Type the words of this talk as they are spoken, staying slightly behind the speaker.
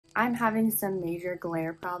I'm having some major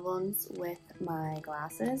glare problems with my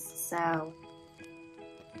glasses, so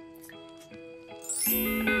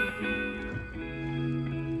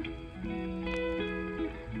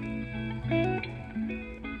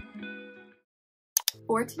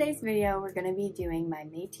for today's video, we're going to be doing my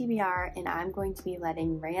May TBR, and I'm going to be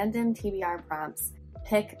letting random TBR prompts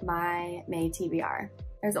pick my May TBR.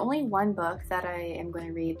 There's only one book that I am going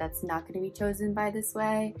to read that's not going to be chosen by this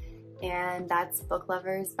way, and that's Book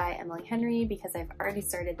Lovers by Emily Henry, because I've already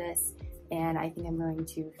started this and I think I'm going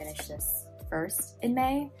to finish this first in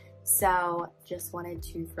May. So just wanted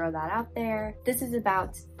to throw that out there. This is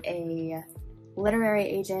about a literary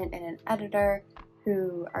agent and an editor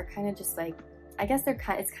who are kind of just like, I guess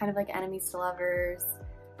it's kind of like enemies to lovers,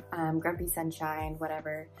 Grumpy Sunshine,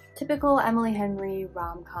 whatever. Typical Emily Henry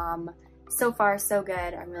rom-com. So far, so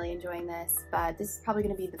good. I'm really enjoying this, but this is probably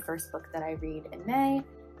going to be the first book that I read in May.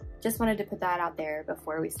 Just wanted to put that out there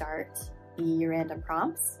before we start the random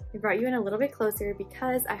prompts. I brought you in a little bit closer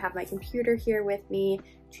because I have my computer here with me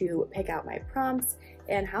to pick out my prompts,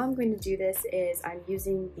 and how I'm going to do this is I'm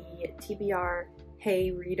using the TBR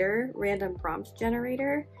Hey Reader random prompt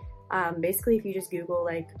generator. Basically, if you just Google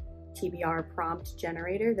like TBR prompt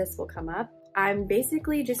generator, this will come up. I'm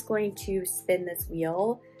basically just going to spin this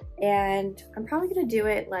wheel, and I'm probably going to do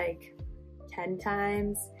it like 10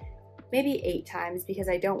 times, maybe 8 times, because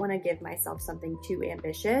I don't want to give myself something too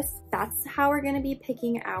ambitious. That's how we're going to be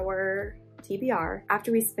picking our TBR.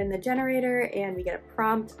 After we spin the generator and we get a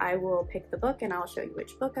prompt, I will pick the book and I'll show you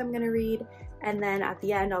which book I'm going to read. And then at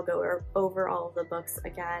the end, I'll go over all of the books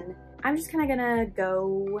again. I'm just kind of going to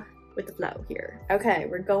go with the flow here. Okay,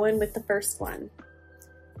 we're going with the first one.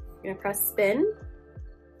 I'm going to press spin.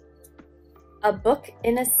 A book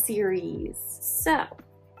in a series. So,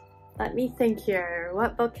 let me think here.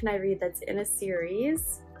 What book can I read that's in a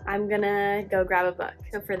series? I'm gonna go grab a book.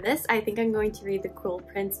 So for this, I think I'm going to read The Cruel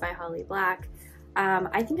Prince by Holly Black.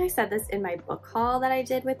 I think I said this in my book haul that I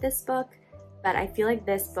did with this book, but I feel like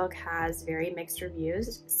this book has very mixed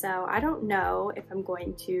reviews. So I don't know if I'm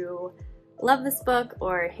going to love this book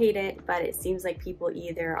or hate it, but it seems like people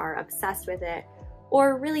either are obsessed with it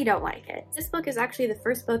or really don't like it. This book is actually the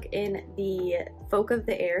first book in the Folk of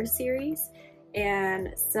the Air series.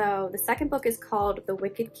 And so the second book is called The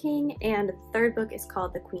Wicked King, and the third book is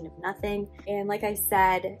called The Queen of Nothing. And like I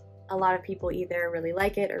said, a lot of people either really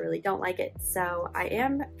like it or really don't like it. So I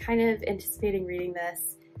am kind of anticipating reading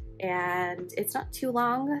this, and it's not too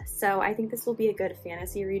long. So I think this will be a good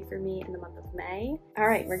fantasy read for me in the month of May. All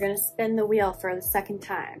right, we're gonna spin the wheel for the second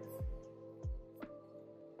time.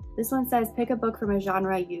 This one says, pick a book from a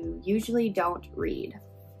genre you usually don't read.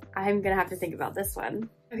 I'm gonna have to think about this one.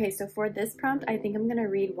 Okay, so for this prompt, I think I'm gonna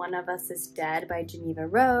read One of Us is Dead by Geneva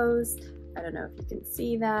Rose. I don't know if you can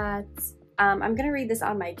see that. I'm gonna read this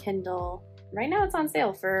on my Kindle. Right now it's on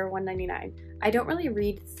sale for $1.99. I don't really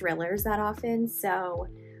read thrillers that often, so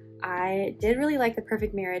I did really like The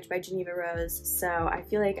Perfect Marriage by Geneva Rose, so I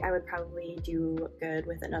feel like I would probably do good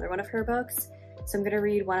with another one of her books. So I'm gonna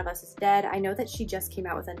read One of Us is Dead. I know that she just came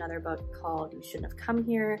out with another book called You Shouldn't Have Come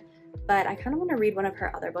Here, but I kind of want to read one of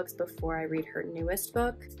her other books before I read her newest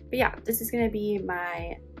book. But yeah, this is going to be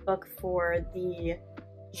my book for the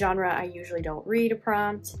genre I usually don't read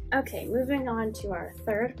prompt. Okay, moving on to our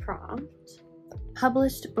third prompt.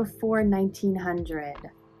 Published before 1900.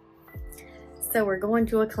 So we're going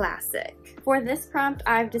to a classic. For this prompt,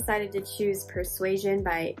 I've decided to choose Persuasion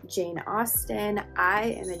by Jane Austen. I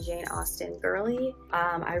am a Jane Austen girly.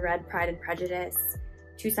 I read Pride and Prejudice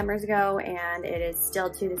 2 summers ago, and it is still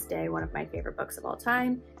to this day one of my favorite books of all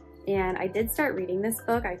time. And I did start reading this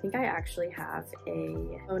book. I think I actually have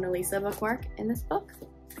a Mona Lisa bookmark in this book,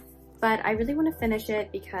 but I really want to finish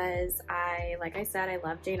it because like I said, I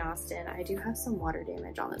love Jane Austen. I do have some water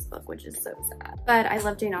damage on this book, which is so sad, but I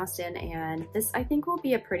love Jane Austen, and this I think will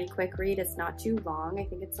be a pretty quick read. It's not too long. I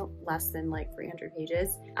think it's less than like 300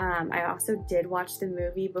 pages. I also did watch the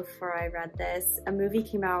movie before I read this. A movie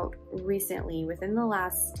came out recently, within the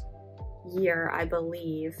last year, I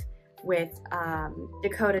believe, with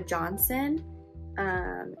Dakota Johnson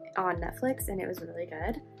on Netflix, and it was really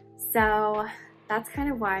good. So that's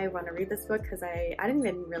kind of why I want to read this book, because I didn't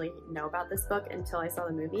even really know about this book until I saw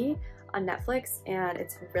the movie on Netflix, and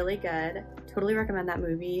it's really good. Totally recommend that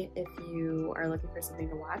movie if you are looking for something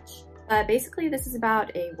to watch. Basically, this is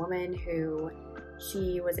about a woman who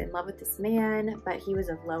she was in love with this man, but he was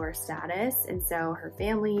of lower status, and so her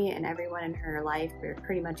family and everyone in her life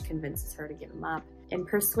pretty much convinces her to give him up and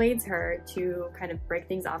persuades her to kind of break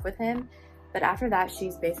things off with him. But after that,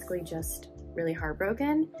 she's basically just really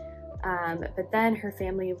heartbroken. But then her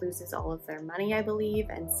family loses all of their money, I believe,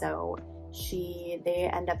 and so they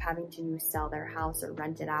end up having to sell their house or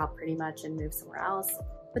rent it out pretty much and move somewhere else.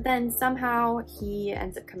 But then somehow he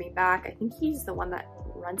ends up coming back. I think he's the one that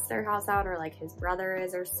rents their house out, or like his brother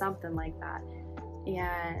is, or something like that.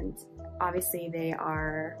 And obviously they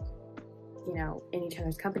are, you know, in each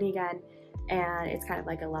other's company again, and it's kind of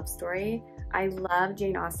like a love story. I love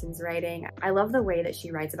Jane Austen's writing. I love the way that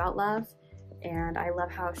she writes about love, and I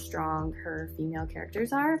love how strong her female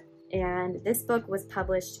characters are. And this book was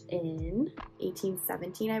published in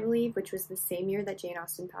 1817, I believe, which was the same year that Jane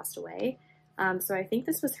Austen passed away. So I think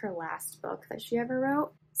this was her last book that she ever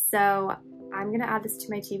wrote. So I'm gonna add this to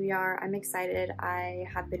my TBR. I'm excited. I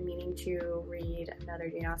have been meaning to read another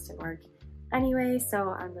Jane Austen work anyway, so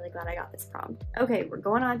I'm really glad I got this prompt. Okay, we're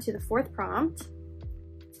going on to the fourth prompt.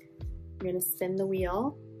 I'm gonna spin the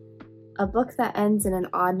wheel. A book that ends in an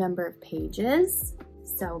odd number of pages.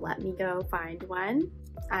 So let me go find one.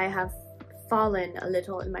 I have fallen a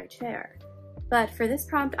little in my chair. But for this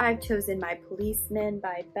prompt, I've chosen My Policeman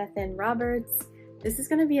by Bethan Roberts. This is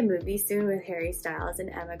gonna be a movie soon with Harry Styles and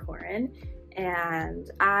Emma Corrin,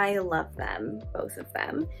 and I love them, both of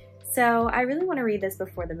them. So I really wanna read this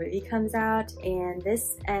before the movie comes out, and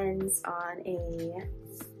this ends on a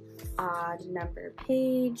odd number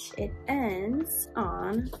page. It ends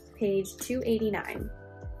on page 289.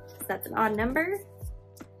 So that's an odd number.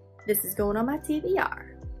 This is going on my TBR.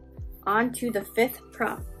 On to the fifth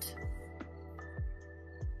prompt.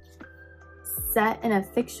 Set in a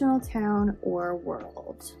fictional town or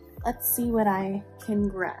world. Let's see what I can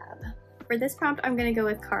grab. For this prompt, I'm gonna go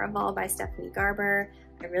with Caraval by Stephanie Garber.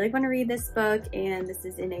 I really want to read this book, and this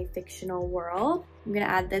is in a fictional world. I'm gonna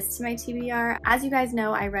add this to my TBR. As you guys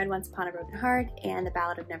know, I read Once Upon a Broken Heart and The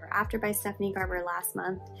Ballad of Never After by Stephanie Garber last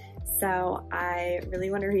month, so I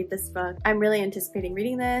really want to read this book. I'm really anticipating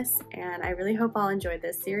reading this, and I really hope I'll enjoy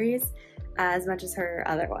this series as much as her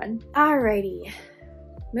other one. Alrighty,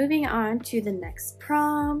 moving on to the next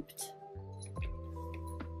prompt.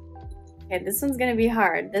 Okay, this one's gonna be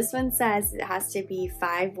hard. This one says it has to be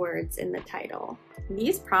 5 words in the title.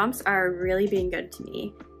 These prompts are really being good to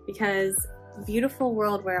me because Beautiful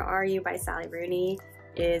World, Where Are You by Sally Rooney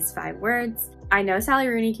is 5 words. I know Sally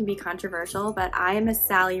Rooney can be controversial, but I am a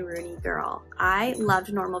Sally Rooney girl. I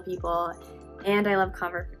loved Normal People, and I love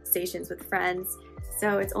Conversations with Friends,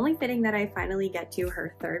 so it's only fitting that I finally get to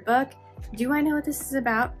her 3rd book. Do I know what this is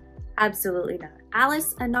about? Absolutely not.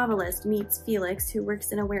 Alice, a novelist, meets Felix, who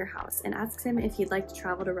works in a warehouse, and asks him if he'd like to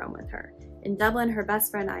travel to Rome with her. In Dublin, her best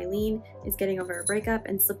friend Eileen is getting over a breakup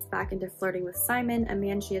and slips back into flirting with Simon, a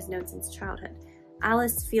man she has known since childhood.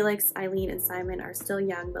 Alice, Felix, Eileen, and Simon are still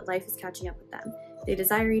young, but life is catching up with them. They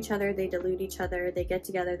desire each other, they delude each other, they get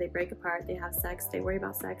together, they break apart, they have sex, they worry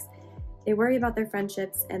about sex. They worry about their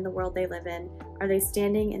friendships and the world they live in. Are they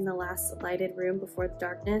standing in the last lighted room before the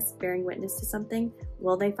darkness, bearing witness to something?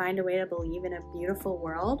 Will they find a way to believe in a beautiful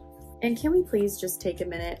world? And can we please just take a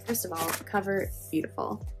minute? First of all, cover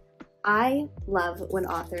beautiful. I love when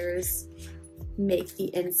authors make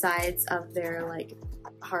the insides of their like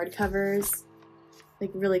hardcovers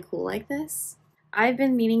like really cool like this. I've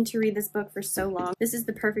been meaning to read this book for so long. This is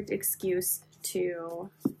the perfect excuse to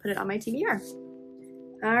put it on my TBR.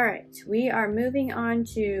 All right, we are moving on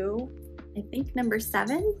to, I think, number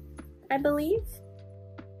 7, I believe.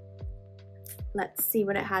 Let's see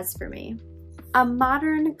what it has for me. A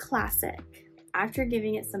modern classic. After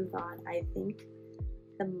giving it some thought, I think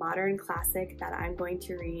the modern classic that I'm going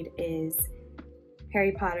to read is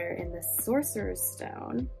Harry Potter and the Sorcerer's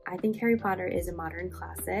Stone. I think Harry Potter is a modern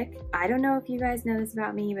classic. I don't know if you guys know this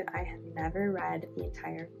about me, but I have never read the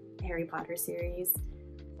entire Harry Potter series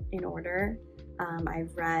in order.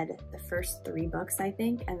 I've read the first 3 books, I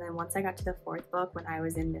think, and then once I got to the 4th book when I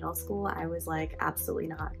was in middle school, I was like, absolutely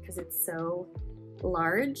not, because it's so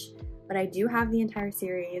large. But I do have the entire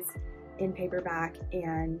series in paperback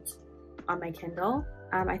and on my Kindle.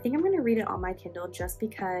 I think I'm going to read it on my Kindle just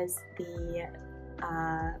because the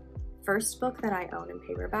first book that I own in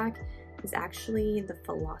paperback is actually The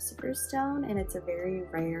Philosopher's Stone, and it's a very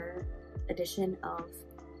rare edition of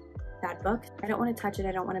that book. I don't want to touch it,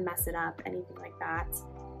 I don't want to mess it up, anything like that.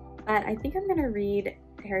 But I think I'm going to read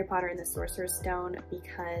Harry Potter and the Sorcerer's Stone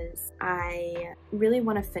because I really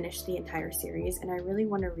want to finish the entire series and I really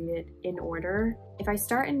want to read it in order. If I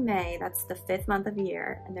start in May, that's the 5th month of the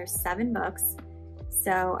year, and there's 7 books,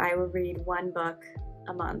 so I will read 1 book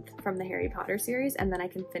a month from the Harry Potter series, and then I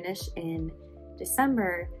can finish in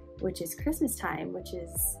December, which is Christmas time, which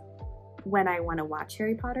is when I want to watch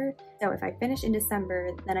Harry Potter. So if I finish in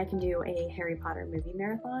December, then I can do a Harry Potter movie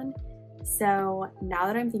marathon. So now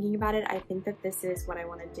that I'm thinking about it, I think that this is what I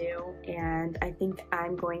want to do, and I think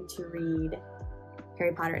I'm going to read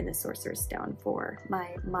Harry Potter and the Sorcerer's Stone for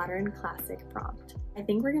my modern classic prompt. I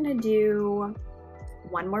think we're gonna do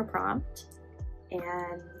one more prompt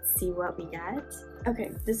and see what we get.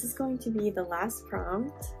 Okay, this is going to be the last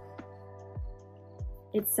prompt.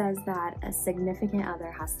 It says that a significant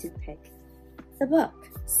other has to pick the book.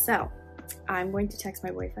 So I'm going to text my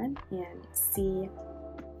boyfriend and see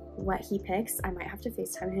what he picks. I might have to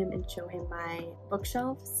FaceTime him and show him my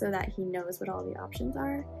bookshelf so that he knows what all the options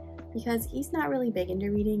are, because he's not really big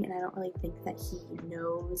into reading and I don't really think that he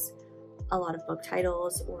knows a lot of book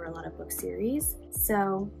titles or a lot of book series.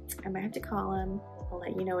 So I might have to call him. I'll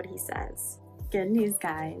let you know what he says. Good news,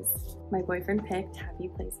 guys. My boyfriend picked Happy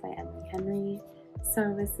Place by Emily Henry.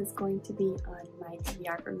 So this is going to be on my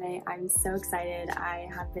TBR for May. I'm so excited. I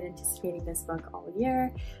have been anticipating this book all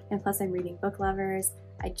year, and plus I'm reading Book Lovers.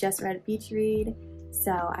 I just read Beach Read,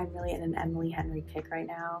 so I'm really in an Emily Henry kick right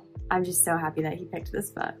now. I'm just so happy that he picked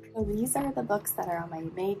this book. So these are the books that are on my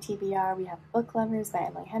May TBR. We have Book Lovers by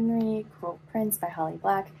Emily Henry, Cruel Prince by Holly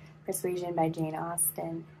Black, Persuasion by Jane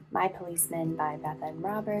Austen, My Policeman by Beth M.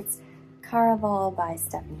 Roberts, Caraval by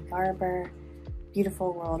Stephanie Garber,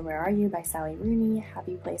 Beautiful World, Where Are You by Sally Rooney,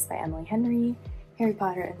 Happy Place by Emily Henry, Harry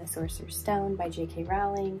Potter and the Sorcerer's Stone by J.K.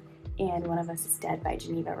 Rowling, and One of Us is Dead by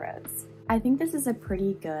Geneva Rose. I think this is a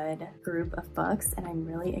pretty good group of books and I'm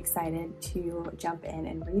really excited to jump in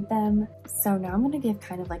and read them. So now I'm going to give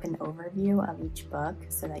kind of like an overview of each book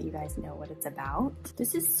so that you guys know what it's about.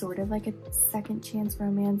 This is sort of like a second chance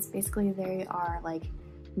romance. Basically they are like,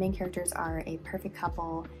 main characters are a perfect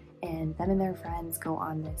couple and them and their friends go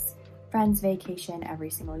on this friends vacation every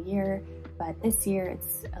single year, but this year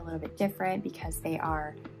it's a little bit different because they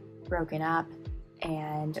are broken up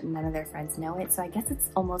and none of their friends know it. So I guess it's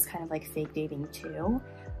almost kind of like fake dating too.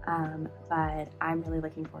 But I'm really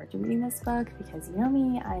looking forward to reading this book because you know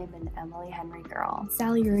me, I am an Emily Henry girl.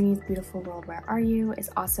 Sally Rooney's Beautiful World, Where Are You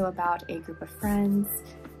is also about a group of friends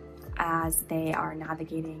as they are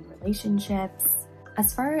navigating relationships.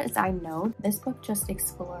 As far as I know, this book just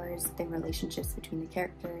explores the relationships between the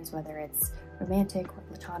characters, whether it's romantic or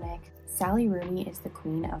platonic. Sally Rooney is the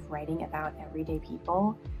queen of writing about everyday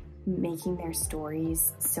people, making their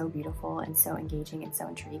stories so beautiful and so engaging and so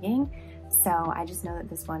intriguing. So I just know that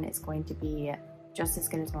this one is going to be just as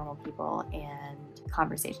good as Normal People and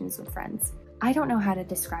Conversations with Friends. I don't know how to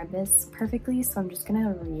describe this perfectly, so I'm just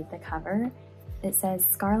gonna read the cover. It says,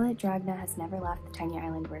 Scarlet Dragna has never left the tiny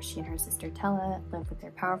island where she and her sister Tella live with their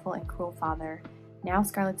powerful and cruel father. Now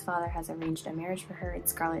Scarlet's father has arranged a marriage for her and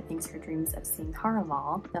Scarlet thinks her dreams of seeing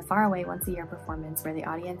Caraval, the faraway once-a-year performance where the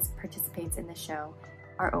audience participates in the show,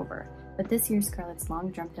 are over. But this year Scarlet's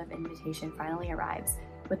long dreamt of invitation finally arrives.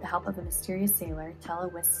 With the help of a mysterious sailor, Tella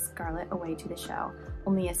whisks Scarlet away to the show.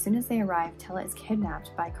 Only as soon as they arrive, Tella is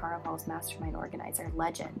kidnapped by Caraval's mastermind organizer,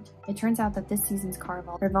 Legend. It turns out that this season's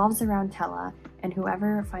Caraval revolves around Tella, and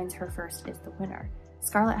whoever finds her first is the winner.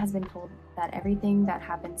 Scarlet has been told that everything that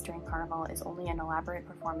happens during Caraval is only an elaborate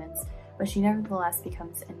performance, but she nevertheless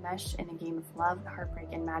becomes enmeshed in a game of love, heartbreak,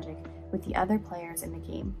 and magic with the other players in the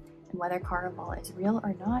game. And whether Caraval is real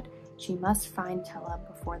or not, she must find Tella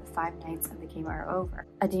before the 5 nights of the game are over.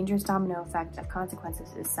 A dangerous domino effect of consequences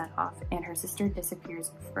is set off, and her sister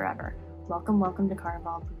disappears forever. Welcome, welcome to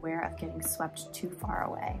Caraval. Beware of getting swept too far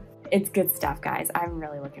away. It's good stuff, guys. I'm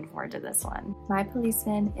really looking forward to this one. My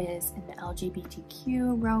Policeman is an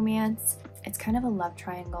LGBTQ romance. It's kind of a love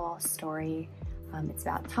triangle story. It's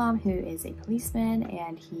about Tom, who is a policeman,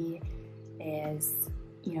 and he is,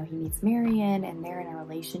 he meets Marion, and they're in a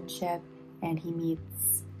relationship, and he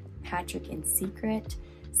meets Patrick in secret.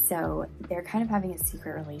 So they're kind of having a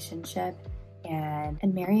secret relationship, and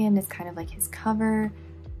Marion is kind of like his cover,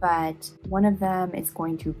 but one of them is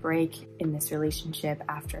going to break in this relationship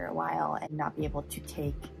after a while and not be able to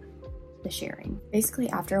take the sharing. Basically,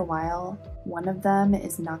 after a while, one of them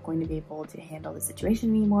is not going to be able to handle the situation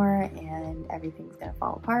anymore and everything's gonna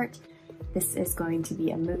fall apart. This is going to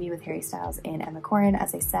be a movie with Harry Styles and Emma Corrin,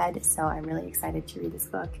 as I said, so I'm really excited to read this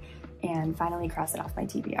book and finally cross it off my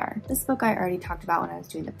TBR. This book I already talked about when I was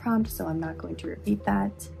doing the prompt, so I'm not going to repeat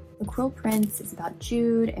that. The Cruel Prince is about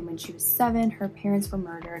Jude, and when she was 7, her parents were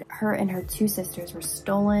murdered. Her and her 2 sisters were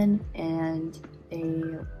stolen, and they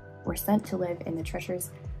were sent to live in the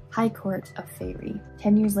treacherous High Court of Faerie.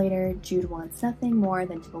 10 years later, Jude wants nothing more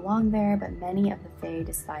than to belong there, but many of the Fae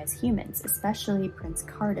despise humans, especially Prince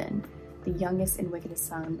Cardan, the youngest and wickedest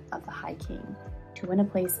son of the High King. To win a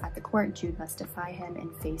place at the court, Jude must defy him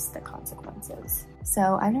and face the consequences.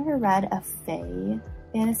 So I've never read a Fae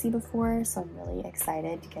fantasy before, so I'm really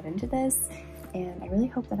excited to get into this, and I really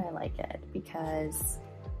hope that I like it because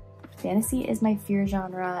Fantasy is my fear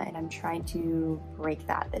genre, and I'm trying to break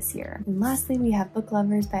that this year. And lastly, we have Book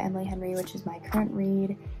Lovers by Emily Henry, which is my current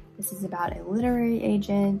read. This is about a literary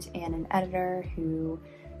agent and an editor who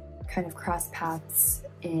kind of cross paths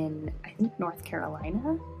in, I think, North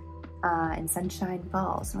Carolina, in Sunshine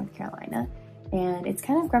Falls, North Carolina. And it's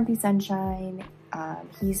kind of Grumpy Sunshine.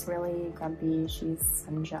 He's really grumpy, she's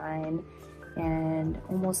Sunshine, and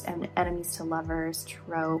almost an enemies to lovers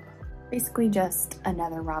trope. Basically just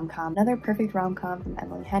another rom-com, another perfect rom-com from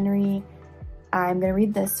Emily Henry. I'm gonna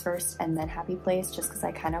read this first and then Happy Place, just because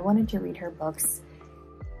I kind of wanted to read her books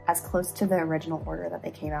as close to the original order that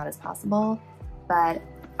they came out as possible, but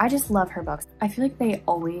I just love her books. I feel like they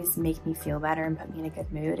always make me feel better and put me in a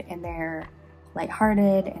good mood, and they're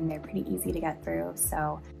lighthearted and they're pretty easy to get through.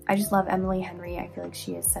 So I just love Emily Henry. I feel like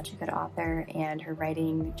she is such a good author and her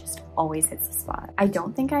writing just always hits the spot. I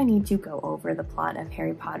don't think I need to go over the plot of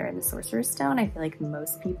Harry Potter and the Sorcerer's Stone. I feel like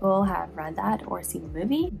most people have read that or seen the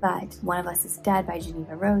movie, but One of Us is Dead by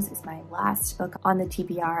Geneva Rose is my last book on the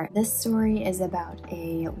TBR. This story is about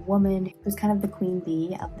a woman who's kind of the queen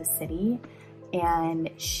bee of the city, and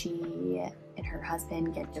she and her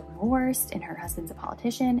husband get divorced, and her husband's a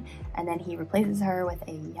politician, and then he replaces her with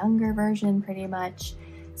a younger version pretty much.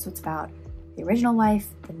 So it's about the original wife,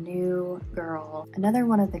 the new girl. Another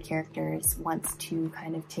one of the characters wants to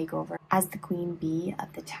kind of take over as the queen bee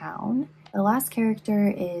of the town. The last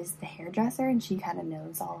character is the hairdresser, and she kind of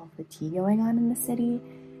knows all of the tea going on in the city.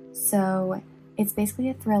 So it's basically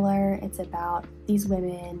a thriller. It's about these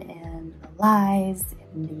women and the lies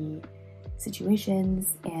and the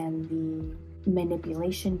situations and the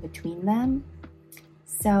manipulation between them.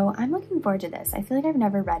 So I'm looking forward to this. I feel like I've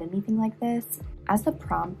never read anything like this. As the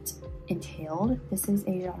prompt entailed, this is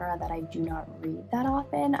a genre that I do not read that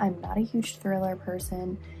often. I'm not a huge thriller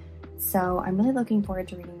person, so I'm really looking forward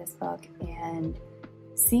to reading this book and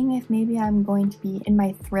seeing if maybe I'm going to be in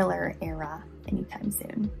my thriller era anytime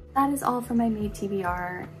soon. That is all for my May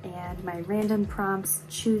TBR and my random prompts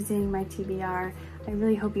choosing my TBR. I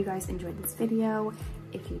really hope you guys enjoyed this video.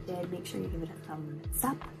 If you did, make sure you give it a thumbs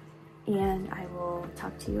up, and I will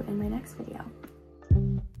talk to you in my next video.